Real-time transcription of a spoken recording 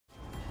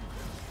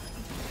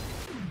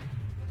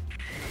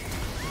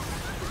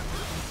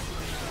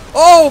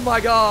Oh my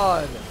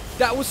god!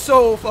 That was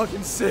so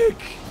fucking sick.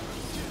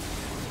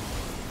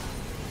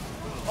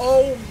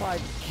 Oh my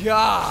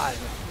god.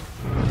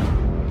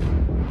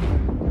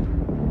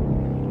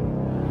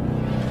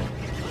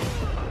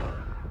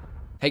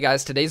 Hey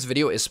guys, today's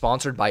video is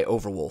sponsored by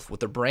Overwolf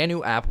with their brand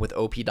new app with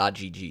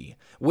op.gg.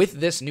 With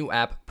this new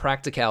app,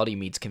 practicality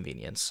meets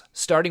convenience.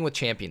 Starting with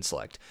champion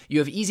select, you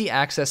have easy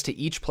access to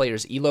each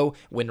player's elo,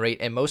 win rate,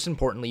 and most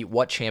importantly,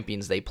 what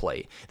champions they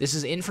play. This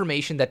is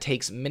information that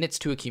takes minutes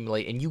to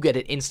accumulate and you get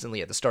it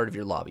instantly at the start of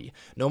your lobby.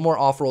 No more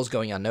off rolls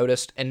going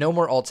unnoticed, and no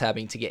more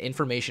alt-tabbing to get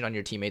information on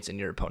your teammates and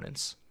your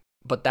opponents.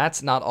 But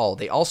that's not all.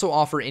 They also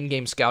offer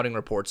in-game scouting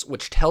reports,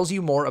 which tells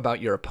you more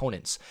about your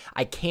opponents.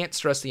 I can't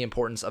stress the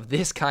importance of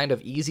this kind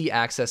of easy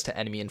access to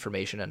enemy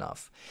information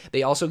enough.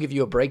 They also give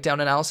you a breakdown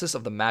analysis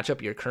of the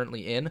matchup you're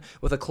currently in,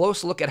 with a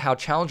close look at how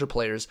challenger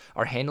players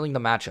are handling the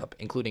matchup,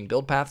 including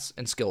build paths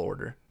and skill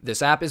order.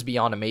 This app is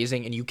beyond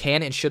amazing, and you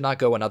can and should not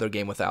go another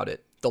game without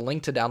it. The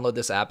link to download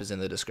this app is in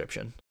the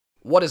description.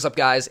 What is up,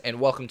 guys, and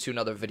welcome to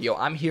another video.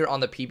 I'm here on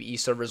the PBE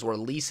servers where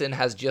Lee Sin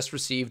has just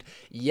received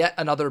yet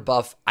another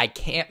buff. I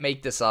can't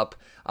make this up.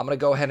 I'm going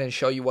to go ahead and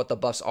show you what the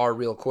buffs are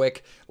real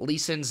quick. Lee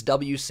Sin's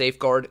W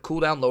safeguard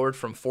cooldown lowered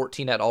from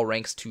 14 at all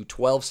ranks to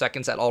 12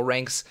 seconds at all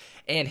ranks,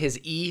 and his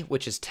E,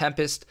 which is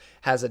Tempest,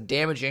 has a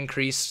damage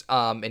increase,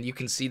 and you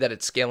can see that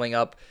it's scaling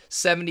up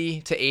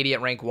 70 to 80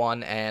 at rank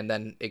 1, and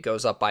then it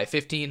goes up by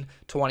 15,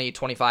 20,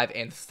 25,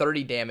 and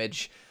 30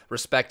 damage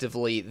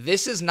respectively.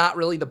 This is not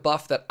really the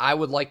buff that I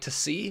would like to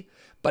see,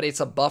 but it's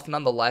a buff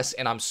nonetheless,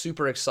 and I'm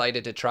super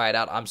excited to try it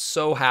out. I'm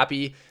so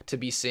happy to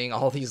be seeing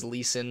all these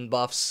Lee Sin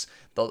buffs.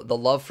 The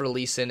love for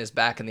Lee Sin is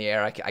back in the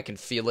air. I can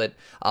feel it.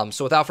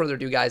 So without further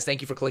ado, guys,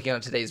 thank you for clicking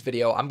on today's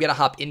video. I'm going to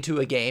hop into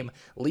a game,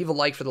 leave a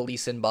like for the Lee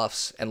Sin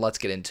buffs, and let's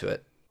get into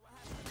it.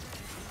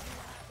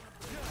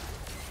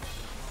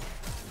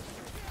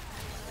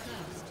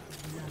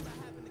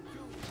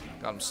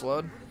 Got him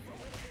slowed.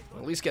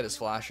 At least get his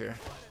flash here.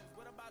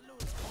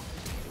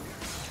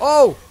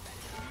 Oh!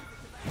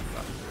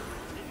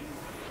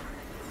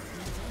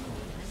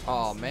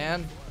 Oh,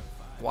 man.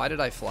 Why did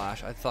I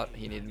flash? I thought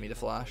he needed me to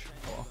flash.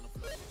 Oh,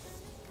 well.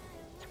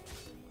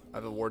 I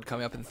have a ward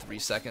coming up in 3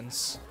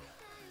 seconds.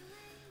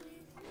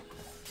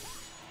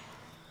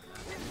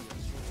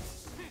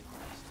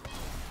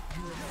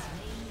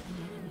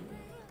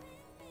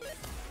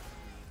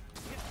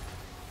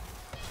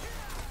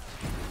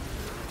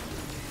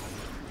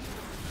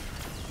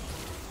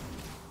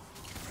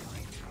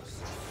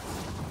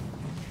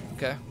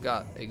 Okay,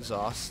 got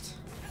exhaust.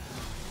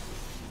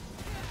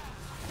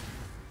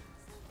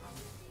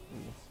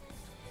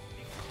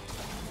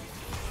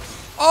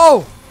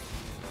 Oh!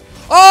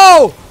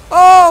 Oh!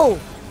 Oh!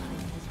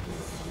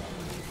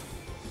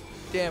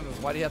 Damn it,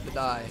 why do you have to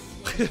die?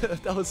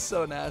 That was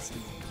so nasty.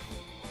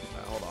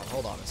 Alright,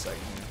 hold on a second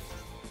here.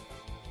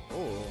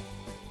 Oh.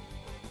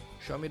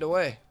 Show me the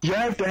way. You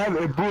have to have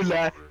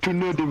Ebola to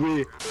know the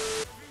way.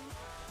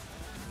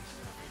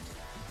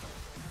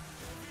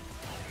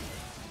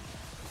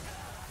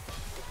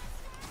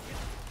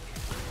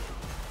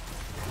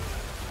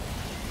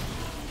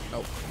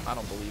 Nope, I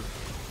don't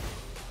believe.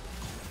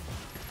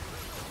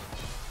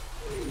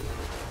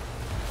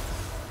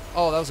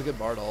 Oh, that was a good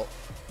Bard ult.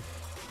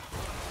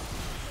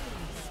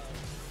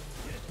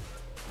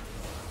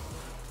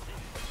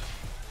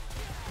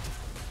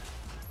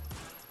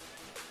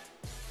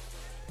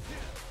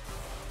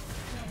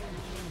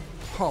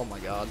 Oh my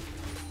god.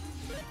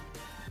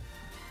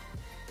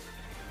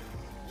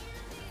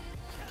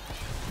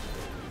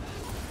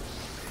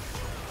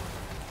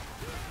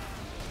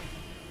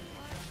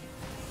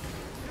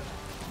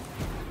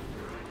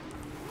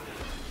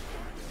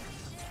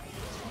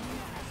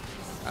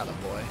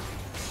 Attaboy.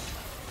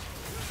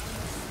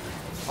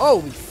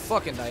 Holy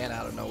fucking Diana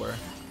out of nowhere.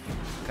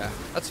 Okay,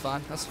 that's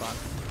fine, that's fine.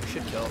 We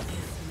should kill.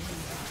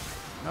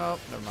 Nope,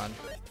 never mind.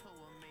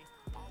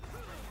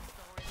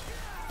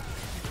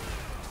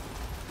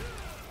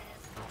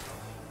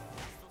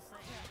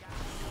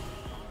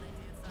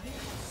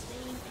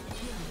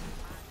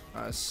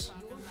 Nice.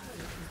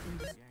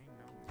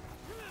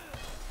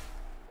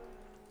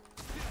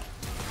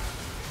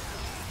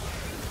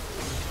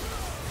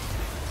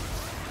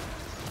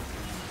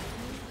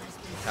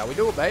 How we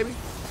do it, baby?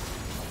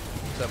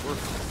 Except we're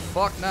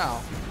fucked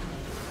now.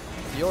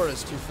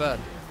 Fiora's too fed.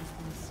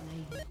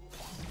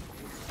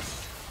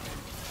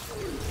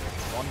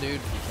 One dude,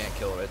 you can't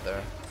kill right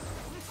there.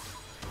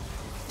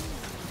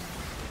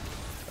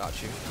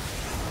 Got you.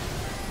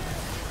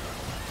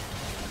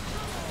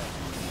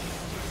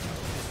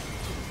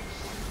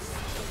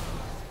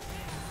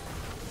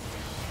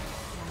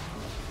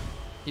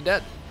 He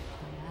dead.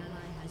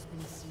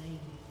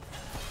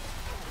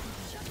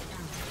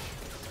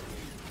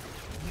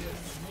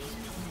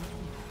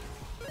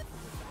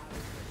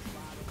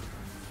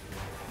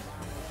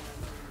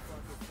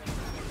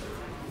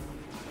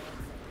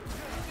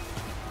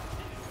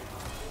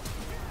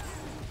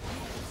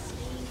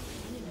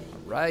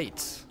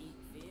 Right.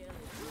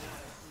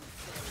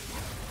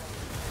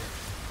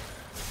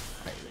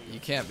 You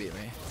can't beat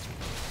me.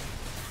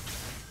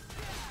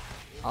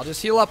 I'll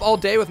just heal up all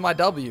day with my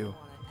W.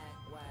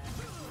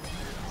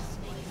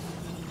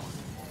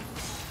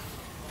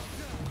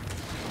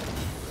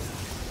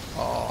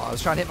 Oh, I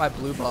was trying to hit my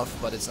blue buff,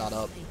 but it's not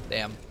up.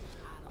 Damn.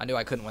 I knew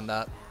I couldn't win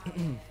that.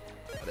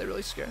 Are they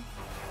really scared?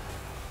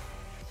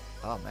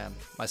 Oh, man.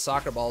 My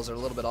soccer balls are a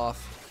little bit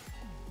off.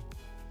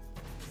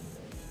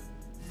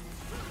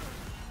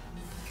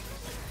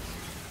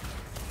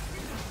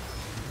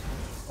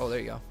 Oh, there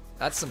you go.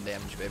 That's some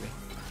damage, baby.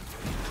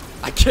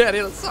 I can't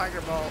hit a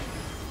soccer ball.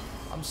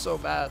 I'm so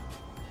bad.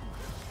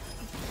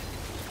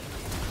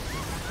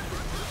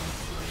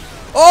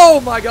 Oh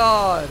my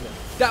god!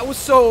 That was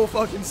so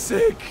fucking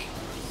sick.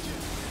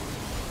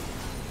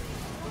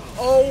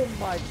 Oh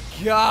my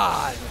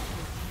god.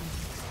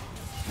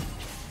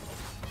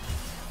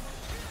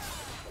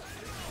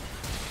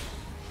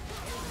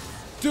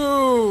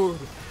 Dude!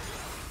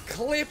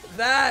 Clip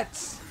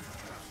that!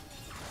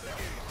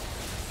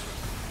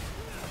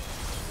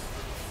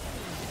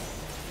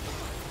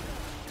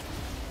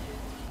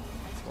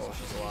 Oh,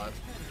 she's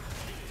alive.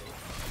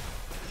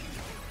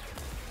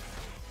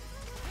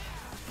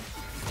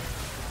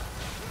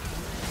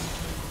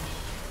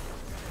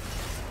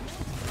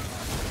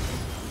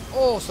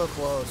 Oh, so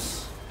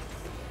close.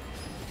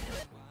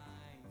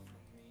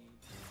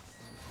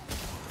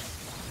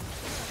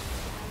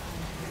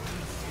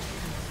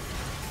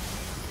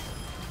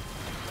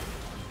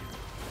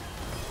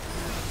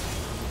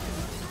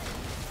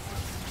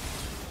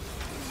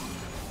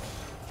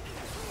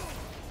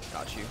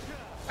 Got you.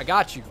 I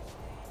got you.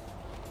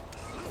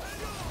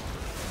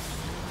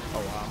 Oh,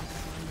 wow.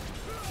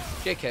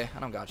 JK, I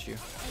don't got you.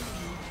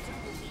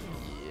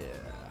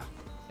 Yeah.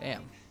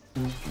 Damn.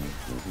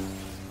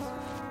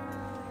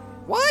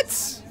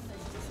 What?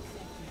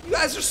 You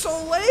guys are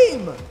so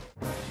lame.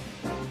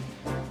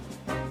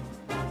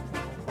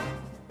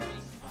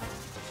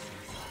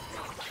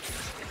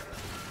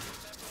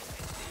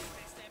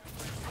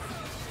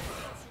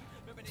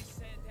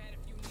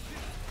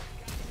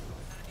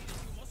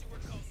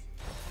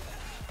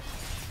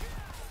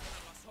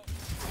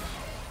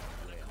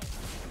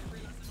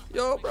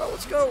 Yo, bro,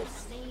 let's go.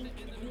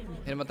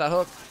 Hit him with that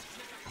hook.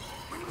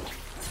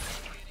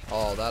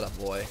 Oh, that a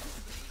boy.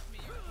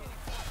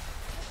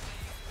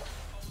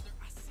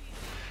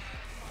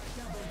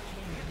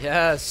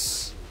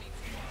 Yes.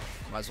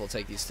 Might as well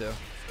take these two.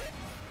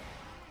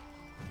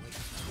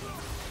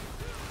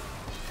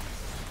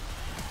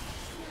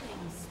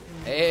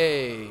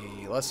 Hey,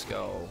 let's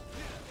go.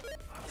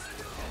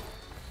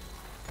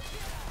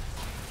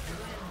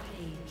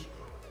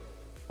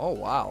 Oh,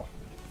 wow.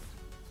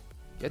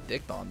 Get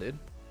dicked on, dude.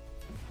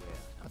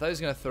 I thought he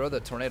was going to throw the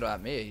tornado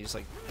at me. He just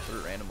like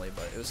threw it randomly,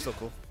 but it was still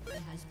cool.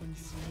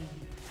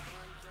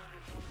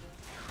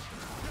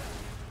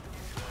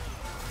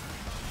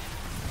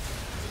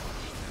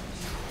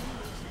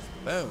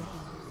 Boom.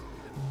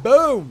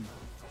 Boom!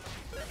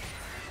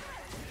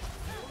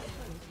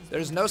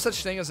 There's no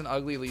such thing as an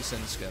ugly Lee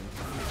Sin skin.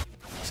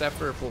 Except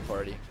for a pool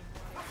party.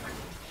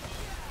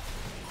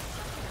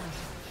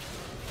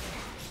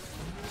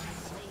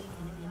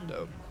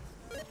 Dope.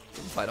 We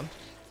can fight him.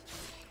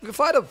 We can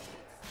fight him!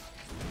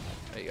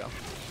 There you go.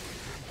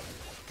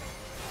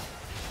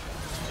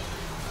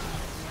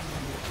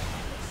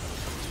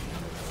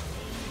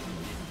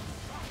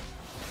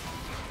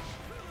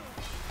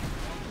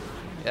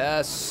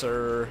 Yes,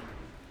 sir.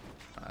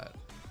 Alright.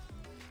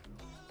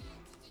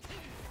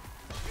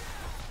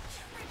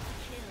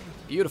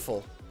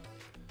 Beautiful.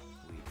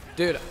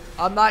 Dude,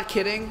 I'm not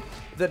kidding.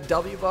 The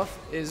W buff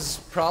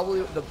is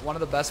probably one of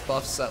the best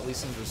buffs that Lee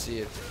Sin's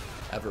received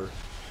ever.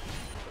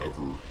 I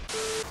don't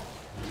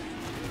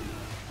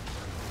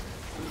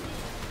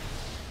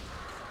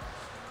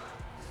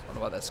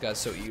know why this guy's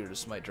so eager to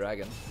smite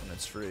dragon when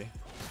it's free.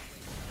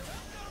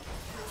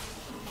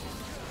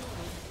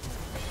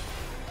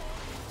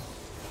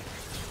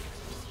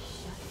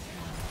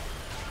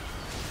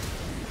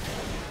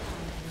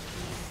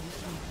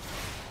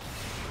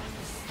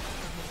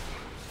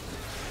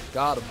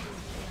 Got him.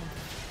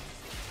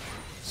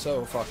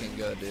 So fucking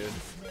good, dude.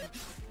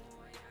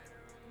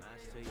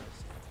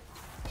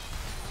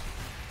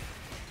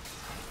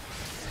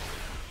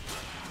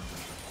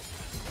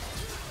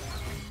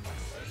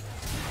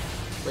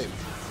 Wait,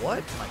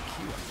 what? My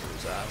Q went through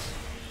his ass.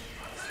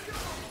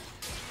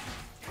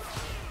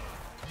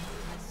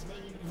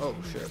 Oh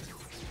shit.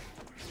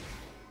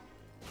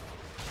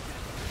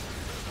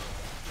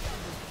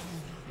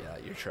 Yeah,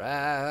 you're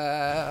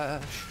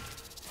trash.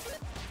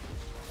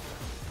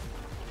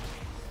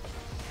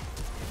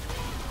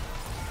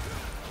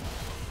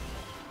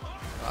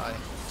 Bye.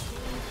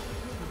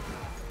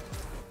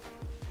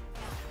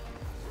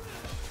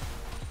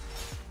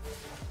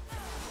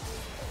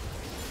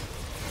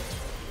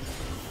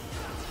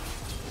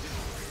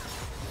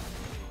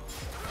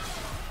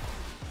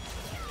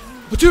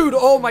 Dude,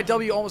 oh, my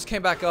W almost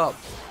came back up.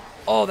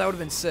 Oh, that would have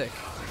been sick.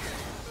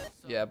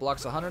 Yeah, it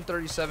blocks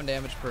 137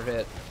 damage per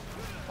hit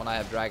when I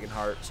have Dragon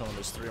Heart, so when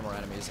there's 3 or more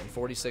enemies, and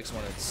 46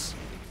 when it's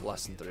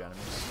less than 3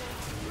 enemies.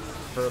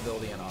 Per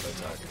ability and auto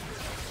attack.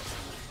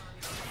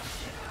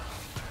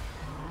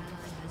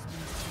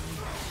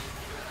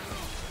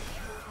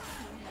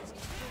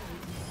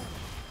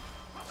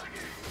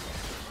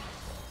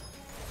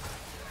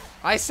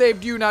 I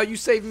saved you, now you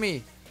save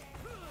me.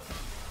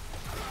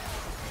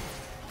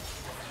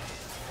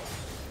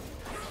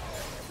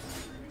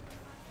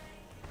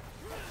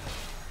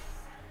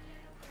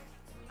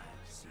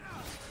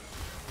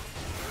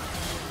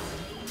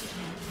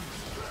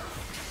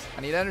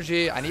 I need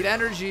energy. I need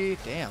energy.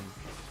 Damn.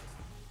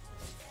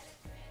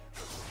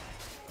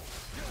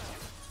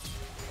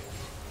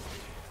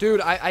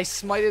 Dude, I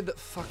smited the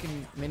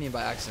fucking minion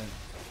by accident.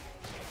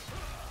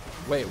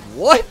 Wait,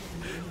 what?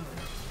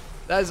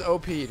 That is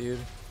OP, dude.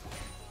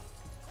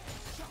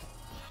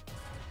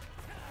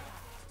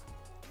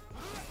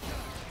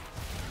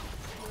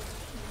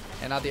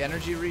 And not the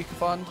energy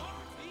refund.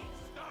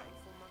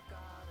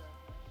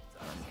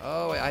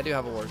 Oh, wait, I do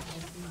have a ward.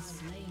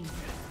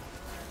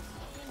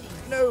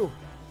 No!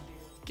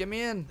 Get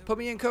me in. Put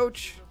me in,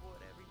 coach.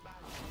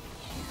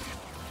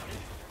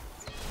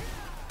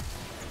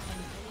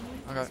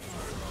 Okay.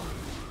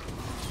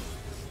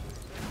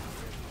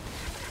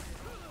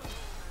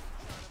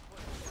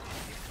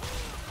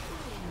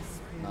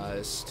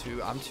 Nice.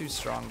 I'm too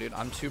strong, dude.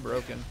 I'm too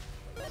broken.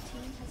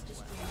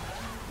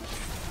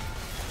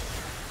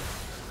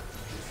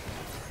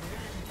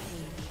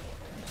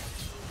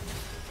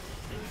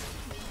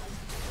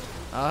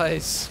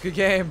 Nice. Good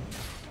game.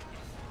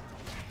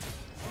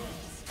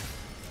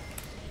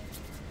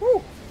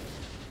 Woo!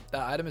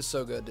 That item is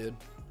so good, dude.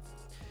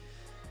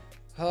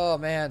 Oh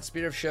man,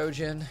 Spear of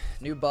Shojin,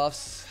 new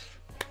buffs.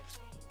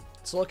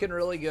 It's looking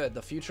really good.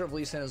 The future of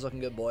Lee Sin is looking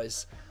good,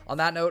 boys. On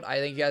that note, I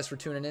thank you guys for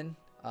tuning in.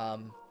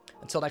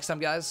 Until next time,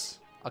 guys,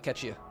 I'll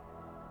catch you.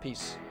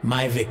 Peace.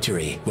 My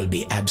victory will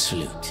be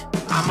absolute.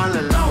 I'm all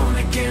alone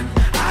again,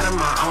 out of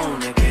my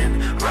own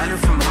again, running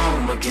from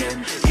home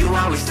again. You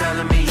always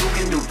telling me you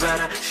can do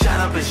better. Shut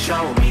up and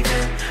show me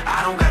then.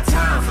 I don't got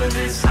time for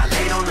this. I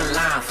laid on the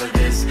line for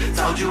this.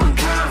 Told you in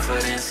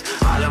confidence.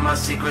 All of my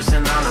secrets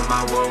and all of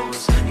my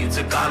woes. You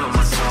took all of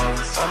my soul.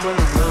 I'm all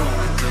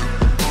alone.